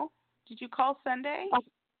show. Did you call Sunday?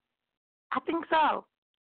 I think so.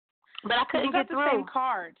 But I couldn't get through. You got the same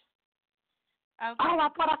card. Okay. Oh, I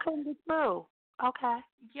thought I couldn't get through. Okay.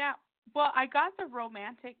 Yeah. Well, I got the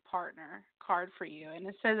romantic partner card for you, and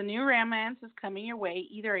it says a new romance is coming your way,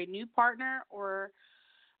 either a new partner or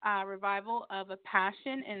revival of a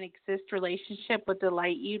passion and exist relationship would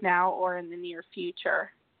delight you now or in the near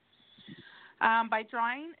future. By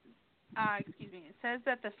drawing, it says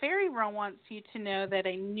that the fairy wants you to know that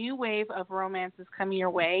a new wave of romance is coming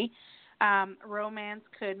your way. Romance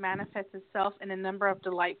could manifest itself in a number of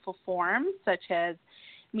delightful forms, such as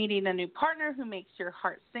meeting a new partner who makes your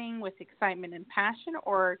heart sing with excitement and passion,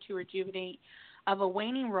 or to rejuvenate of a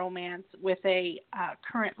waning romance with a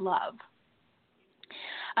current love.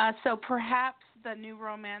 So perhaps the new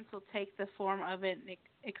romance will take the form of an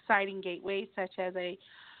exciting gateway, such as a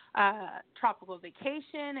tropical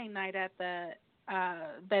vacation, a night at the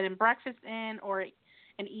bed and breakfast inn, or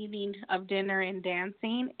an evening of dinner and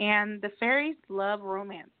dancing. And the fairies love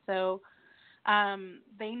romance, so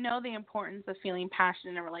they know the importance of feeling passion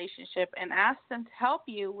in a relationship, and ask them to help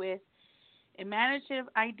you with imaginative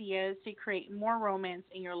ideas to create more romance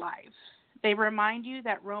in your life. They remind you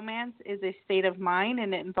that romance is a state of mind,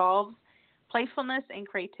 and it involves playfulness and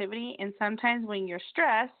creativity. And sometimes when you're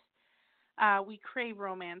stressed, we crave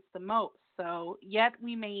romance the most. So, yet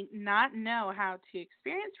we may not know how to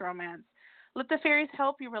experience romance. Let the fairies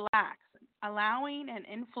help you relax, allowing an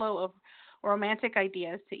inflow of romantic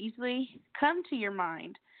ideas to easily come to your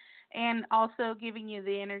mind, and also giving you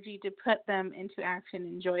the energy to put them into action,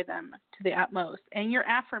 enjoy them to the utmost. And your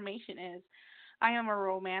affirmation is, I am a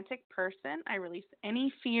romantic person. I release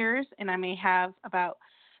any fears and I may have about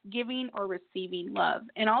giving or receiving love.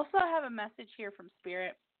 And also I have a message here from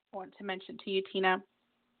Spirit I want to mention to you, Tina.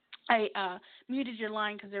 I muted your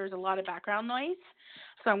line because there was a lot of background noise,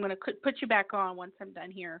 so I'm going to put you back on once I'm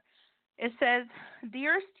done here. It says,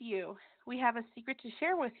 Dearest you, we have a secret to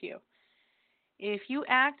share with you. If you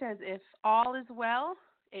act as if all is well,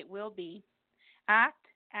 it will be. Act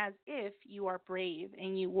as if you are brave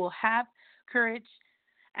and you will have courage.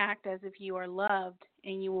 Act as if you are loved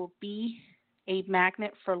and you will be a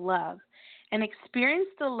magnet for love and experience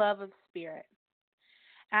the love of Spirit.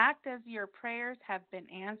 Act as your prayers have been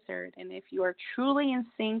answered, and if you are truly in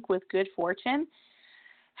sync with good fortune,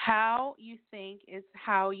 how you think is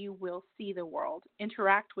how you will see the world,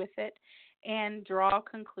 interact with it, and draw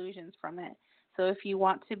conclusions from it. So if you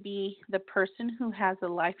want to be the person who has the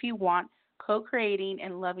life you want, co-creating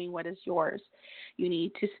and loving what is yours, you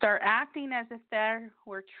need to start acting as if there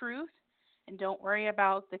were truth, and don't worry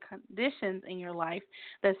about the conditions in your life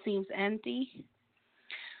that seems empty,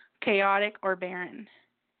 chaotic, or barren.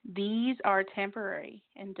 These are temporary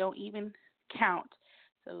and don't even count.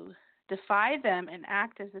 So defy them and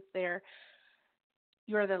act as if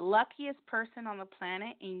you're the luckiest person on the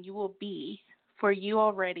planet, and you will be, for you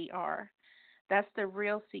already are. That's the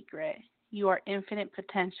real secret. You are infinite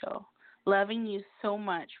potential. Loving you so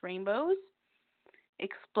much. Rainbows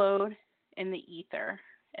explode in the ether.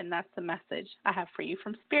 And that's the message I have for you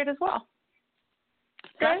from Spirit as well.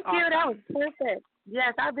 Thank you. That was perfect.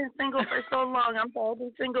 Yes, I've been single for so long. I've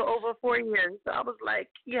been single over 4 years. So I was like,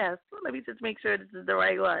 yes, let me just make sure this is the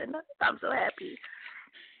right one. I'm so happy.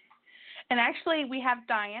 And actually, we have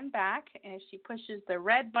Dianne back, and if she pushes the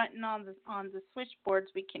red button on the switchboards,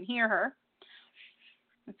 we can hear her.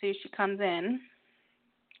 Let's see if she comes in.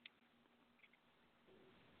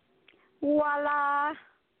 Voila!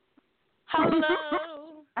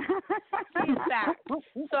 Hello. She's back.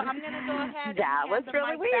 So I'm going to go ahead and hand the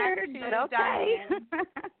mic weird, back to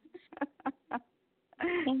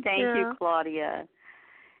Dianne. Thank you, Claudia.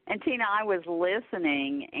 And Tina, I was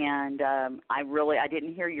listening, and I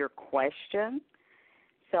didn't hear your question,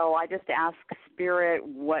 so I just asked Spirit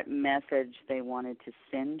what message they wanted to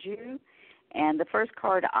send you. And the first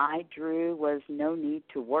card I drew was no need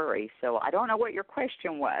to worry. So I don't know what your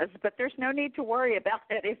question was, but there's no need to worry about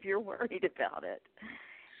it if you're worried about it.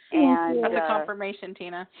 And that's a confirmation,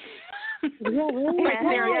 Tina.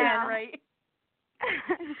 Right.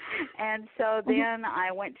 And so then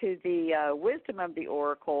I went to the Wisdom of the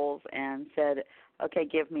Oracles and said, okay,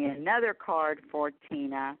 give me another card for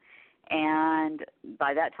Tina. And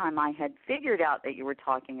by that time I had figured out that you were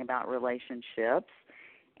talking about relationships.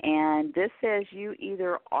 And this says you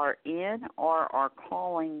either are in or are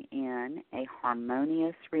calling in a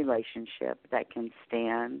harmonious relationship that can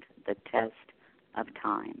stand the test of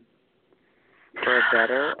time. For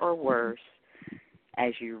better or worse,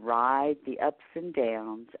 as you ride the ups and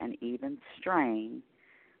downs and even strain,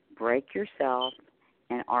 break yourself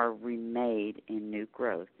and are remade in new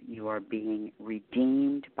growth. You are being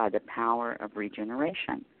redeemed by the power of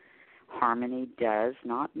regeneration. Harmony does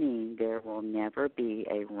not mean there will never be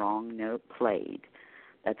a wrong note played,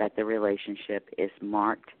 but that the relationship is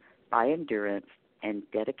marked by endurance and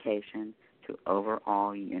dedication to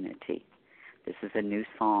overall unity. This is a new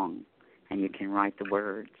song, and you can write the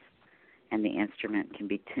words, and the instrument can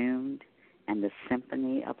be tuned, and the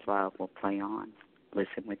symphony of love will play on.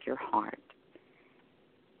 Listen with your heart.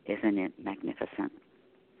 Isn't it magnificent?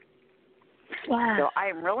 Wow. So I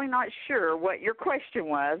am really not sure what your question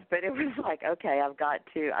was, but it was like, okay, I've got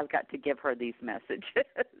to give her these messages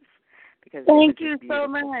because thank you so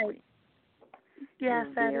much. Yes,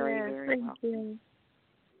 that very, is. very Thank welcome. you.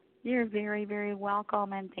 You're very, very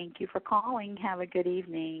welcome, and thank you for calling. Have a good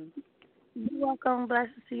evening. You're welcome.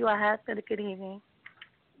 Blessings to you. I have said a good evening.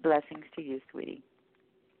 Blessings to you, sweetie.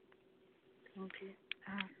 Thank you.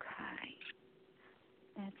 Okay.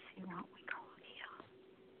 Let's see what we go here.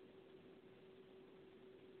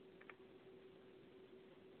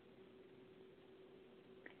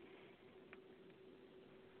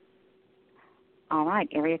 All right,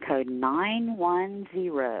 area code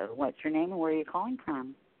 910. What's your name and where are you calling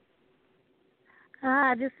from?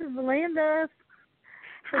 Hi, this is Belinda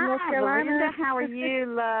from North Hi, Carolina. Belinda. How are you,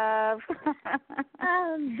 love?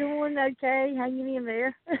 I'm doing okay. Hanging in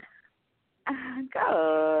there.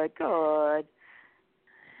 Good, good.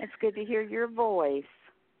 It's good to hear your voice.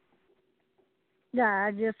 Yeah,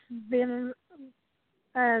 I just been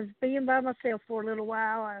being by myself for a little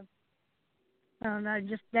while. I don't know,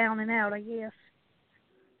 just down and out, I guess.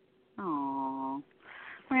 Oh,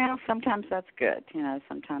 well, sometimes that's good. You know,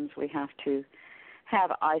 sometimes we have to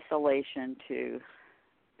have isolation to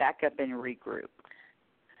back up and regroup.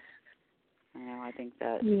 You know, I think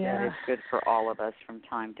that is good for all of us from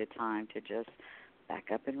time to time to just back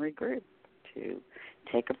up and regroup, to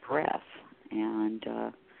take a breath and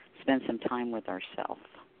spend some time with ourselves.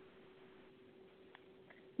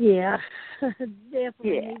 Yeah,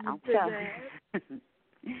 definitely. Yeah.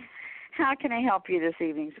 How can I help you this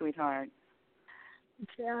evening, sweetheart?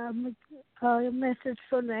 A message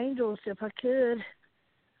from the angels, if I could.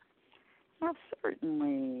 Well,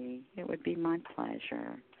 certainly. It would be my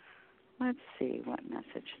pleasure. Let's see what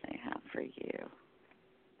message they have for you.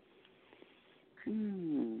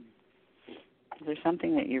 Is there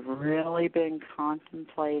something that you've really been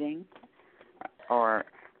contemplating? Or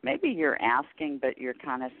maybe you're asking, but you're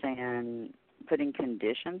kind of saying, putting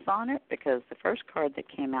conditions on it? Because the first card that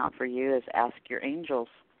came out for you is Ask Your Angels.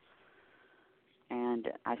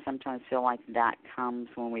 And I sometimes feel like that comes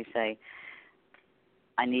when we say,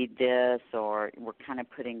 I need this, or we're kind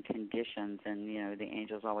of putting conditions. And, you know, the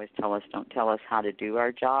angels always tell us, don't tell us how to do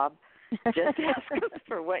our job. Just ask us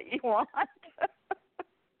for what you want.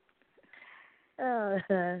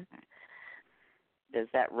 Does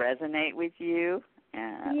that resonate with you?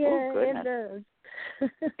 Yeah, it does.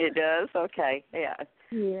 It does? Okay, yeah.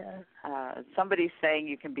 Yeah. Somebody's saying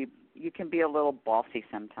you can be a little bossy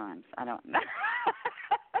sometimes. I don't know.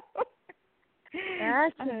 I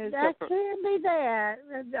can be that.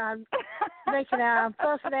 I'm thinking I'm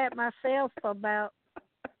fussing at myself about.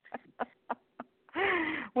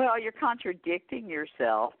 Well, you're contradicting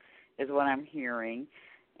yourself, is what I'm hearing.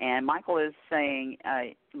 And Michael is saying,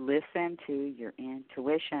 listen to your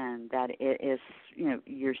intuition. That it is, you know,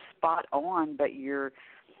 you're spot on, but you're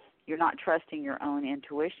not trusting your own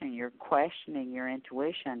intuition. You're questioning your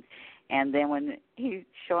intuition. And then when he's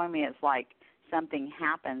showing me, it's like something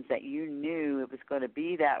happens that you knew it was going to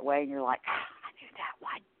be that way, and you're like, I knew that.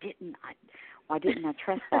 Why didn't I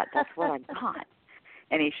trust that? That's what I got.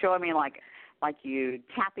 And he's showing me like you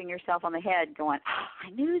tapping yourself on the head, going, I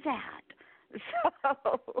knew that.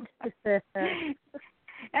 So, and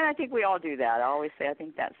I think we all do that. I always say I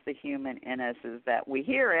think that's the human in us, is that we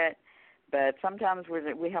hear it, but sometimes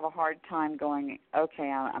we have a hard time going, okay,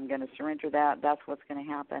 I'm going to surrender that. That's what's going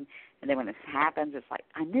to happen. And then when it happens, it's like,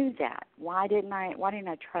 I knew that. Why didn't I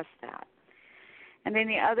trust that? And then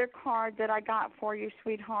the other card that I got for you,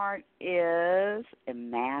 sweetheart, is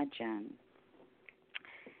Imagine.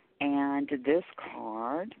 And this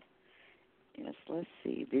card, yes, let's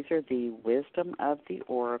see. These are the Wisdom of the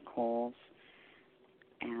Oracles.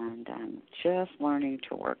 And I'm just learning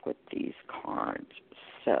to work with these cards.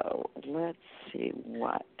 So let's see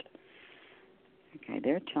what. Okay,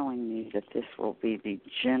 they're telling me that this will be the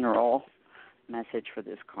general message for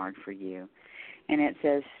this card for you. And it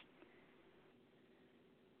says,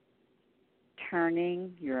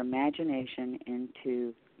 turning your imagination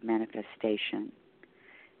into manifestation.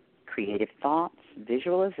 Creative thoughts,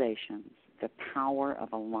 visualizations, the power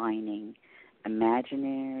of aligning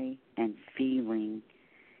imagination and feelings,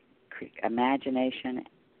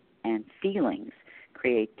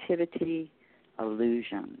 creativity,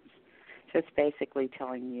 illusions. So it's basically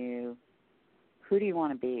telling you, who do you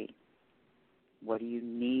want to be? What do you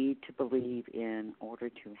need to believe in order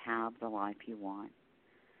to have the life you want?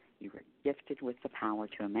 You are gifted with the power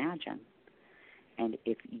to imagine. And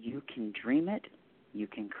if you can dream it, you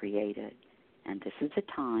can create it. And this is a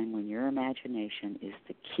time when your imagination is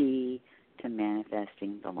the key to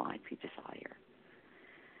manifesting the life you desire.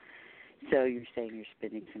 So you're saying you're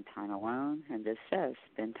spending some time alone, and this says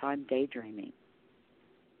spend time daydreaming,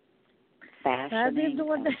 fashioning a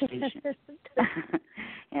vision.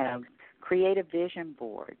 Create a vision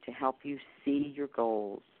board to help you see your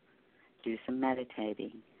goals. Do some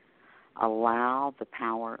meditating. Allow the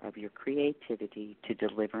power of your creativity to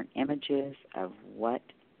deliver images of what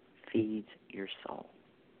feeds your soul.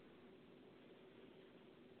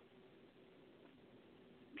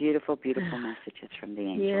 Beautiful, beautiful messages from the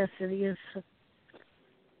angels. Yes, it is.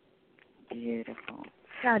 Beautiful.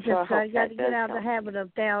 I got to get out of the habit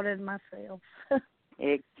of doubting myself.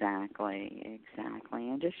 Exactly.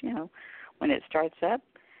 And just, when it starts up,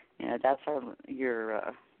 that's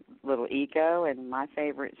your little ego. And my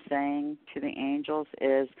favorite saying to the angels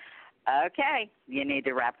is, okay, you need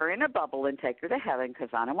to wrap her in a bubble and take her to heaven because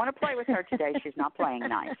I don't want to play with her today. She's not playing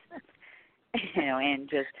nice. And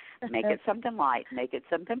just make it something light, make it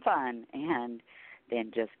something fun, and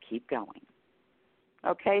then just keep going.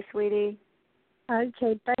 Okay, sweetie?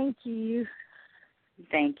 Okay, thank you.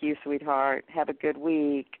 Thank you, sweetheart. Have a good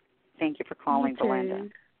week. Thank you for calling, Belinda.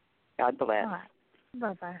 God bless. All right.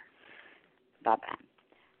 Bye-bye. Bye-bye.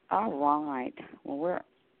 All right. Well, we're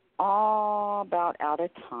all about out of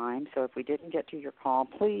time, so if we didn't get to your call,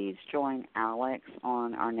 please join Alex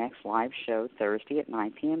on our next live show Thursday at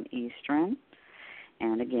 9 p.m. Eastern.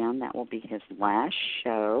 And again, that will be his last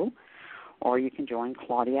show. Or you can join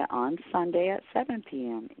Claudia on Sunday at 7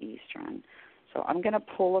 p.m. Eastern. So I'm going to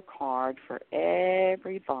pull a card for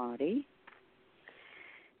everybody.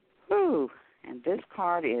 Whew. And this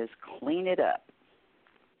card is Clean It Up.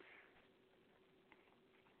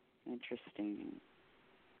 Interesting.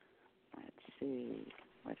 Let's see.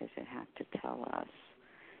 What does it have to tell us?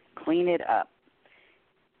 Clean it up.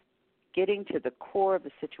 Getting to the core of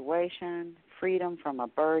the situation, freedom from a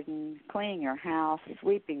burden, cleaning your house,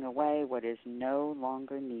 sweeping away what is no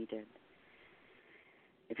longer needed.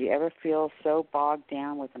 If you ever feel so bogged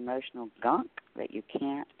down with emotional gunk that you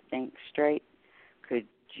can't think straight, could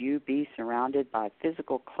you be surrounded by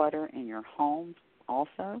physical clutter in your home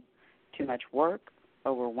also? Too much work,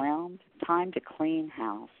 overwhelmed, time to clean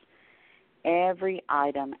house. Every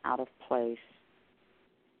item out of place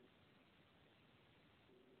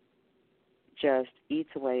just eats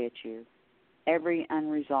away at you. Every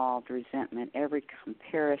unresolved resentment, every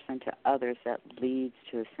comparison to others that leads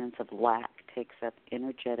to a sense of lack takes up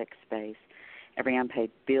energetic space. Every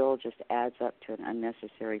unpaid bill just adds up to an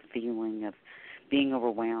unnecessary feeling of being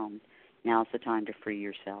overwhelmed. Now's the time to free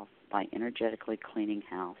yourself by energetically cleaning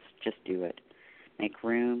house. Just do it. Make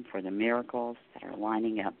room for the miracles that are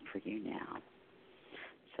lining up for you now.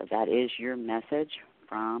 So that is your message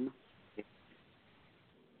from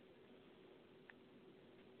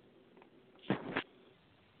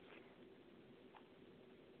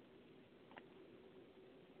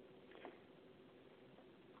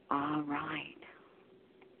all right.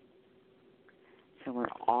 So we're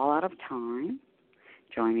all out of time.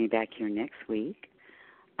 Join me back here next week.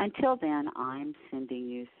 Until then, I'm sending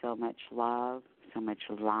you so much love, so much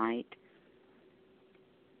light.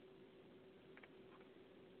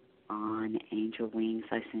 On angel wings,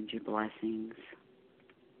 I send you blessings.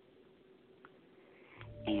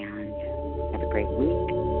 And have a great week.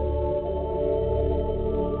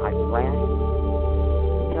 God bless.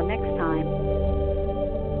 Until next time.